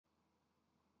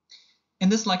In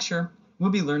this lecture,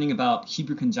 we'll be learning about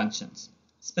Hebrew conjunctions.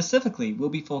 Specifically, we'll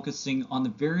be focusing on the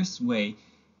various ways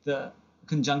the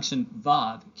conjunction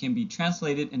Vav can be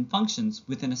translated and functions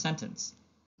within a sentence.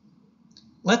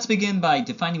 Let's begin by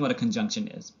defining what a conjunction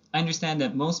is. I understand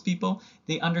that most people,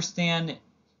 they understand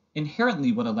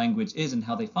inherently what a language is and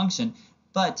how they function,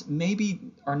 but maybe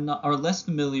are less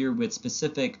familiar with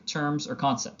specific terms or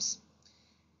concepts.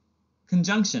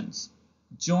 Conjunctions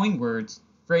join words,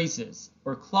 phrases,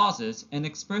 or clauses and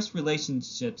express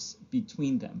relationships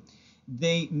between them.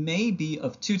 They may be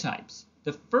of two types.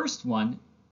 The first one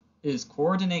is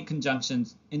coordinate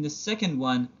conjunctions, and the second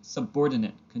one,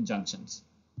 subordinate conjunctions.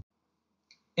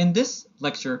 In this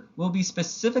lecture, we'll be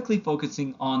specifically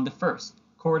focusing on the first,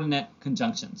 coordinate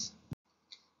conjunctions.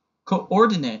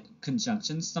 Coordinate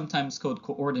conjunctions, sometimes called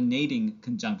coordinating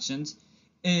conjunctions,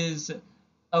 is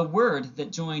a word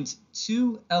that joins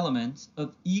two elements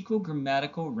of equal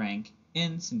grammatical rank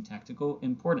and syntactical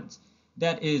importance.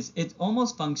 That is, it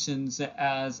almost functions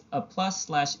as a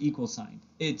plus/equal sign.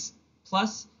 It's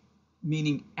plus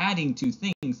meaning adding two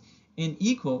things, and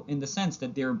equal in the sense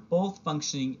that they're both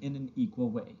functioning in an equal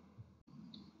way.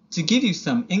 To give you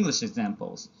some English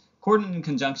examples, coordinate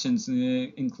conjunctions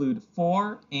include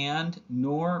for, and,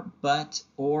 nor, but,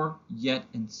 or, yet,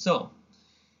 and so.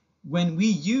 When we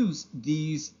use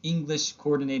these English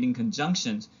coordinating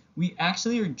conjunctions, we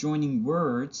actually are joining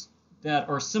words that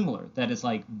are similar. That is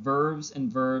like verbs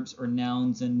and verbs, or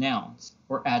nouns and nouns,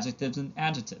 or adjectives and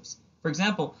adjectives. For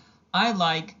example, I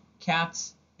like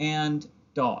cats and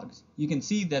dogs. You can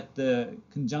see that the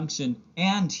conjunction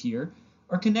and here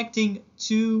are connecting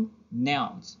two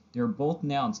nouns. They're both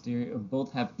nouns. They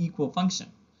both have equal function.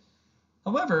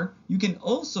 However, you can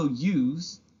also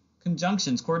use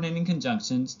conjunctions, coordinating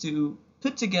conjunctions, to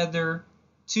put together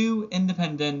two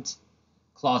independent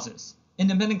clauses.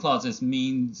 Independent clauses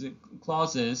means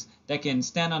clauses that can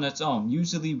stand on its own,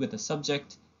 usually with a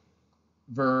subject,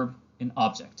 verb, and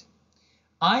object.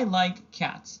 I like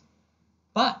cats,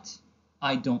 but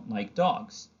I don't like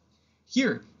dogs.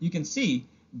 Here you can see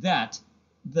that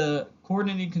the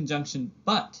coordinating conjunction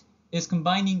but is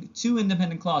combining two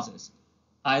independent clauses.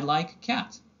 I like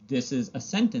cats. This is a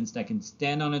sentence that can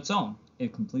stand on its own.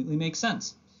 It completely makes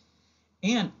sense.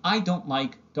 And I don't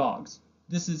like dogs.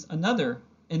 This is another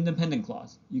independent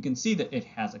clause. You can see that it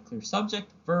has a clear subject,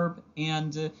 verb,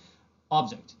 and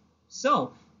object.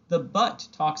 So the but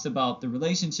talks about the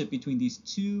relationship between these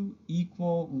two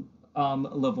equal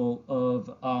level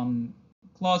of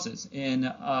clauses in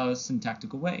a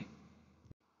syntactical way.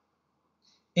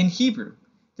 In Hebrew,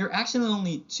 there are actually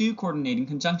only two coordinating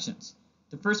conjunctions.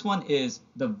 The first one is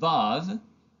the Vav.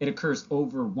 It occurs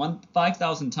over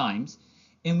 5,000 times,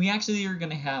 and we actually are going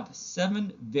to have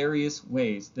 7 various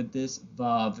ways that this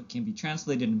Vav can be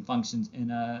translated and functions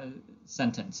in a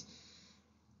sentence.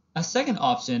 A second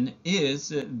option is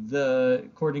the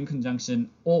coordinating conjunction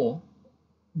O,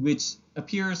 which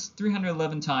appears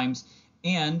 311 times,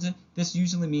 and this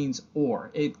usually means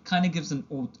or. It kind of gives an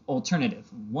alternative,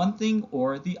 one thing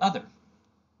or the other.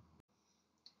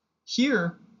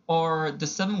 Here are the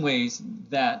 7 ways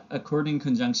that a coordinating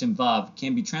conjunction Vav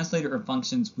can be translated or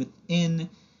functions within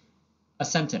a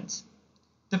sentence.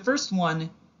 The first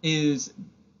one is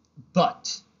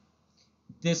but.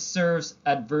 This serves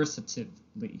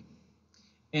adversatively.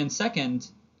 And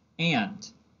second, and.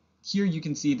 Here you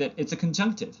can see that it's a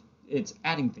conjunctive. It's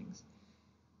adding things.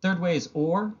 Third way is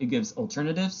or. It gives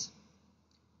alternatives.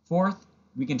 Fourth,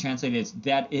 we can translate it as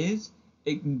that is.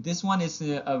 This one is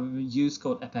a use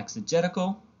called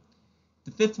epexegetical. The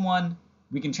fifth one,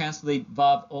 we can translate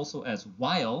Vav also as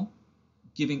while,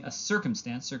 giving a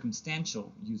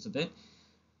circumstantial use of it.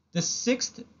 The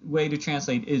sixth way to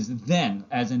translate is then,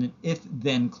 as in an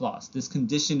if-then clause, this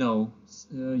conditional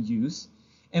use.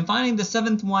 And finally, the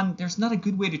seventh one, there's not a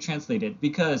good way to translate it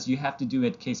because you have to do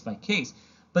it case by case.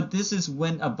 But this is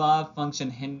when a Vav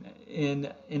function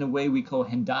in a way we call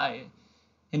hendiadys,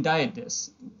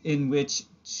 in which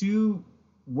two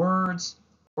words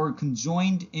are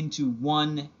conjoined into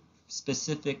one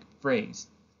specific phrase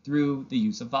through the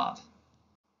use of Vav.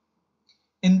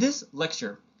 In this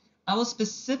lecture, I will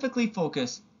specifically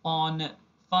focus on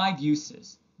 5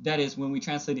 uses. That is when we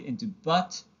translate it into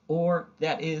but, or,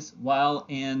 that is, while,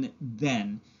 and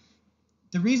then.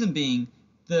 The reason being,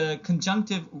 the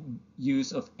conjunctive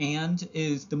use of and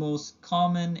is the most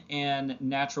common and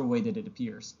natural way that it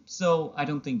appears. So I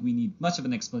don't think we need much of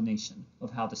an explanation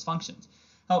of how this functions.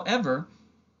 However,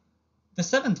 the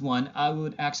 7th one I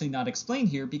would actually not explain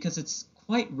here because it's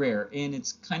quite rare and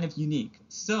it's kind of unique.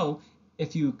 So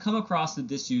if you come across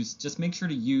this use, just make sure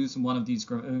to use one of these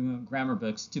grammar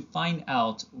books to find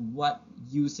out what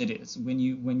use it is.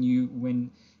 When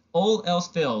all else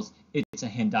fails, it's a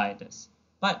hendiadys,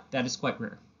 but that is quite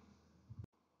rare.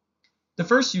 The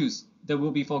first use that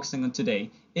we'll be focusing on today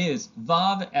is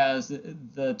vav as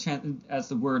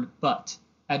the word but,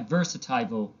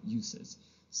 adversatival uses.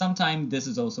 Sometimes this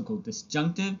is also called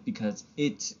disjunctive because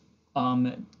it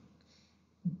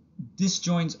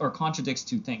disjoins or contradicts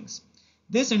two things.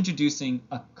 This introducing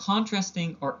a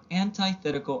contrasting or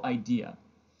antithetical idea.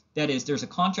 That is, there's a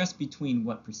contrast between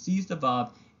what precedes the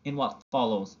vav and what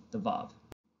follows the vav.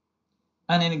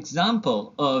 And an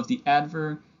example of the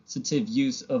adversative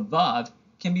use of vav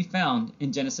can be found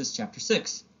in Genesis chapter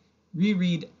 6. We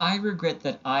read, I regret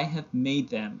that I have made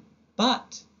them,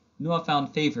 but Noah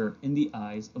found favor in the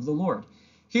eyes of the Lord.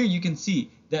 Here you can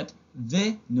see that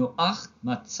ve noach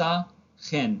matzah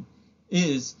chen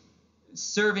is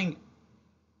serving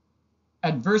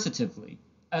adversatively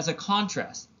as a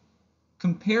contrast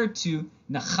compared to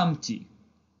nachamti.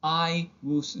 I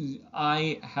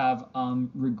have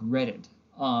regretted.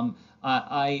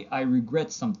 I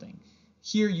regret something.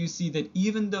 Here you see that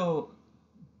even though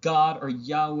God or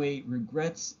Yahweh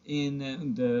regrets in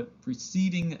the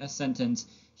preceding sentence,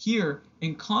 here,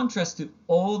 in contrast to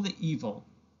all the evil,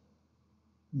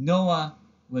 Noah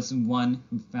was one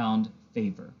who found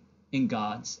favor in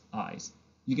God's eyes.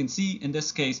 You can see in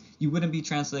this case, you wouldn't be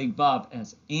translating vav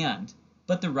as and,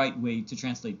 but the right way to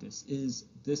translate this is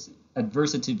this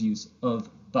adversative use of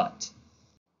but.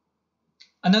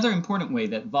 Another important way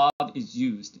that vav is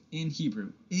used in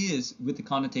Hebrew is with the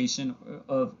connotation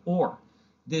of or.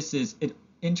 This is, it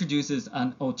introduces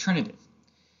an alternative.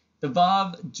 The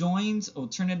vav joins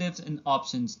alternatives and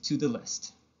options to the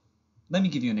list. Let me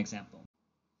give you an example.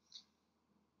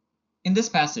 In this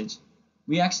passage,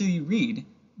 we actually read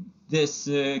this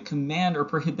command or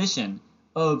prohibition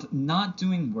of not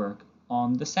doing work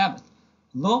on the Sabbath.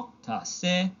 Lo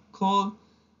ta'aseh kol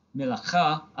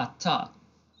melacha ata.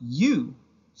 You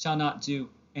shall not do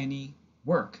any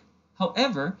work.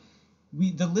 However,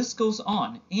 the list goes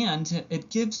on, and it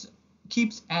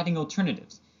keeps adding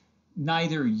alternatives.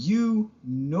 Neither you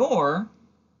nor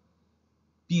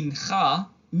bincha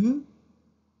u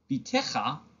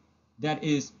bitecha, that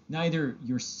is neither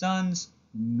your sons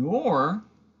nor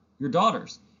your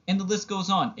daughters. And the list goes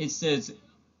on. It says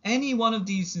any one of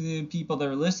these people that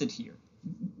are listed here,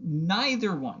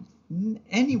 neither one,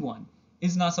 anyone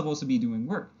is not supposed to be doing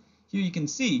work. Here you can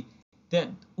see that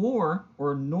or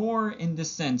nor in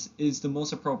this sense is the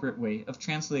most appropriate way of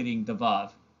translating the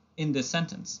vav in this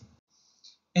sentence.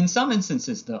 In some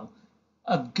instances, though,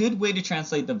 a good way to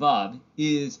translate the vav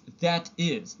is,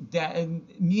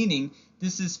 meaning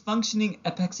this is functioning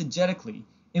exegetically,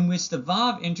 in which the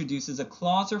vav introduces a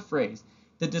clause or phrase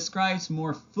that describes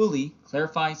more fully,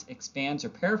 clarifies, expands, or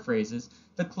paraphrases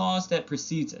the clause that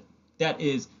precedes it. That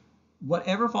is,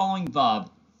 whatever following vav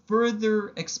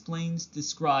further explains,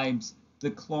 describes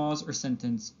the clause or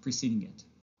sentence preceding it.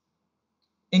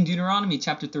 In Deuteronomy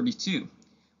chapter 32,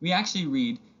 we actually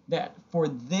read that for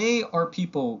they are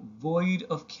people void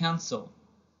of counsel.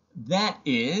 That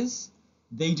is,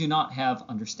 they do not have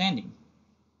understanding.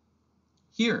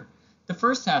 Here, the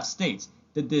first half states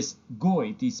that this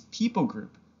goy, this people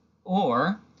group,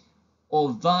 or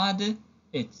ovad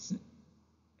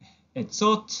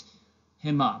etzot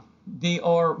hema, they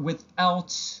are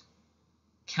without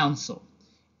counsel.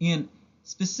 And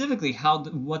specifically,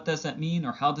 what does that mean,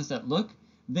 or how does that look?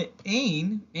 The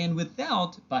ain, and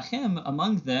without, bahem,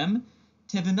 among them,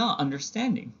 tevina,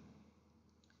 understanding.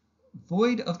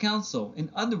 Void of counsel, in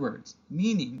other words,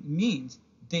 means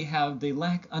they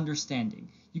lack understanding.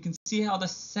 You can see how the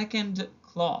second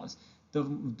clause,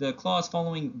 the clause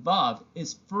following vav,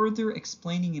 is further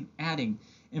explaining and adding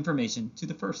information to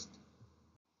the first.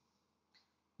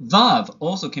 Vav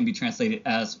also can be translated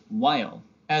as while,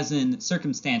 as in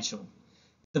circumstantial.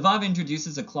 The vav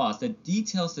introduces a clause that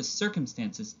details the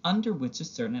circumstances under which a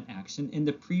certain action in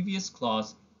the previous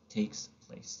clause takes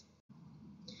place.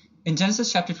 In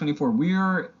Genesis chapter 24,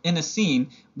 we're in a scene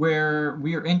where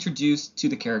we are introduced to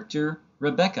the character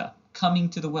Rebecca coming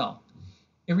to the well.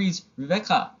 It reads,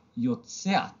 Rebecca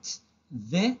yotzeat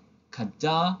ve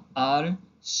kada ar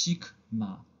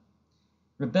shikma.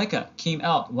 Rebecca came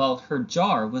out while her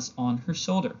jar was on her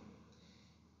shoulder.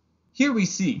 Here we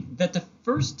see that the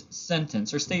first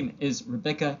sentence or statement is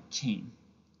Rebecca came.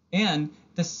 And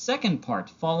the second part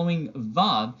following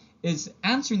vav is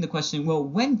answering the question, well,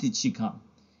 when did she come?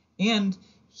 And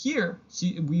here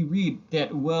we read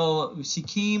that, well, she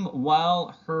came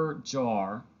while her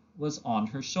jar was on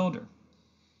her shoulder.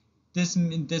 This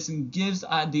gives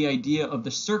the idea of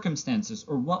the circumstances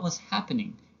or what was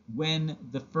happening when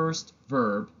the first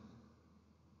verb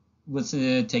was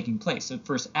taking place, the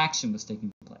first action was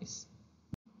taking place.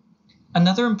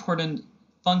 Another important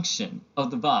function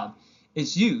of the Vav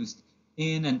is used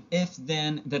in an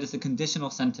if-then that is a conditional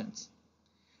sentence.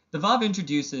 The Vav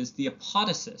introduces the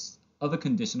apodosis of a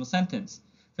conditional sentence.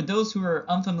 For those who are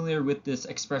unfamiliar with this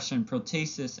expression,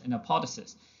 protasis and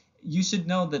apodosis, you should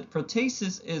know that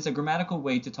protasis is a grammatical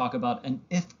way to talk about an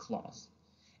if clause.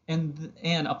 And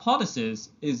apodosis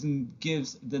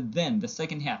gives the then, the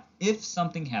second half. If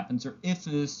something happens or if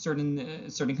a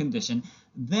certain condition,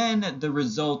 then the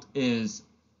result is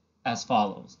as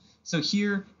follows. So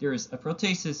here there is a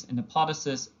protasis and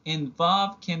apodosis, and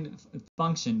Vav can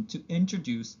function to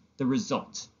introduce the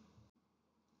result.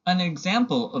 An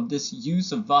example of this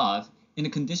use of Vav in a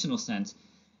conditional sense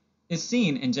is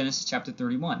seen in Genesis chapter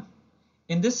 31.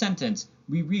 In this sentence,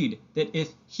 we read that if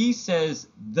he says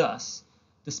thus,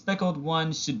 the speckled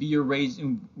one should be your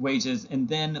wages, and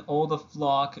then all the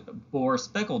flock bore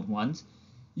speckled ones,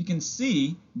 you can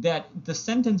see that the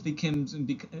sentence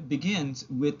begins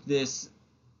with this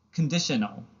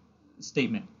conditional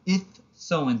statement, if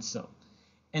so and so.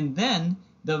 And then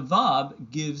the Vav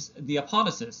gives the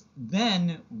apodosis,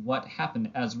 then what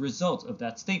happened as a result of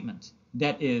that statement.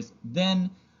 That is, then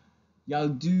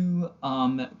Yaldu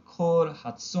kor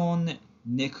hatson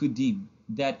nekudim.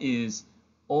 That is,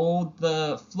 all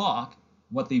the flock,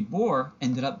 what they bore,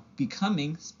 ended up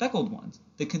becoming speckled ones.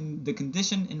 The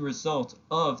condition and result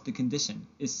of the condition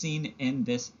is seen in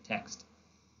this text.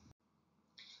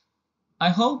 I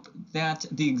hope that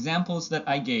the examples that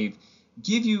I gave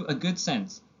give you a good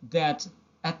sense that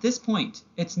at this point,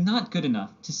 it's not good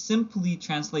enough to simply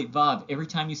translate Vav every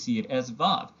time you see it as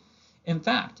Vav. In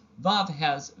fact, Vav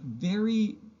has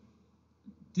very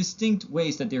distinct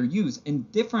ways that they're used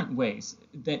and different ways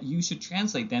that you should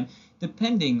translate them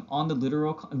depending on the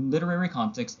literary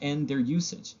context and their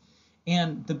usage.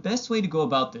 And the best way to go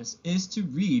about this is to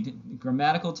read the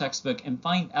grammatical textbook and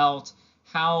find out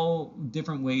how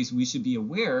different ways we should be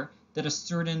aware that a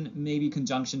certain maybe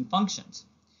conjunction functions.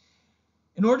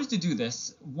 In order to do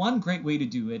this, one great way to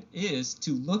do it is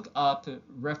to look up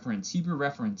Hebrew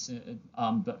reference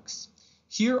books.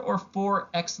 Here are 4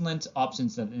 excellent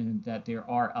options that there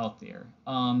are out there.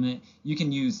 You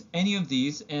can use any of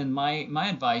these, and my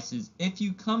advice is if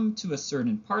you come to a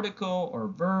certain particle or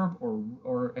verb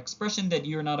or expression that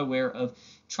you're not aware of,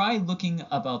 try looking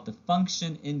about the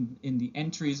function in the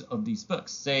entries of these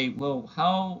books. Say, well,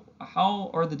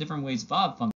 how are the different ways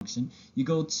Vav function? You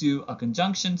go to a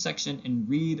conjunction section and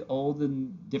read all the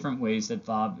different ways that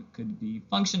Vav could be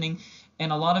functioning.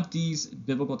 And a lot of these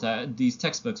these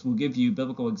textbooks will give you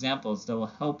biblical examples that will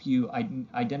help you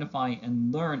identify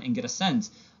and learn and get a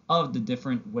sense of the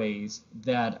different ways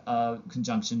that a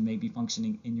conjunction may be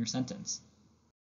functioning in your sentence.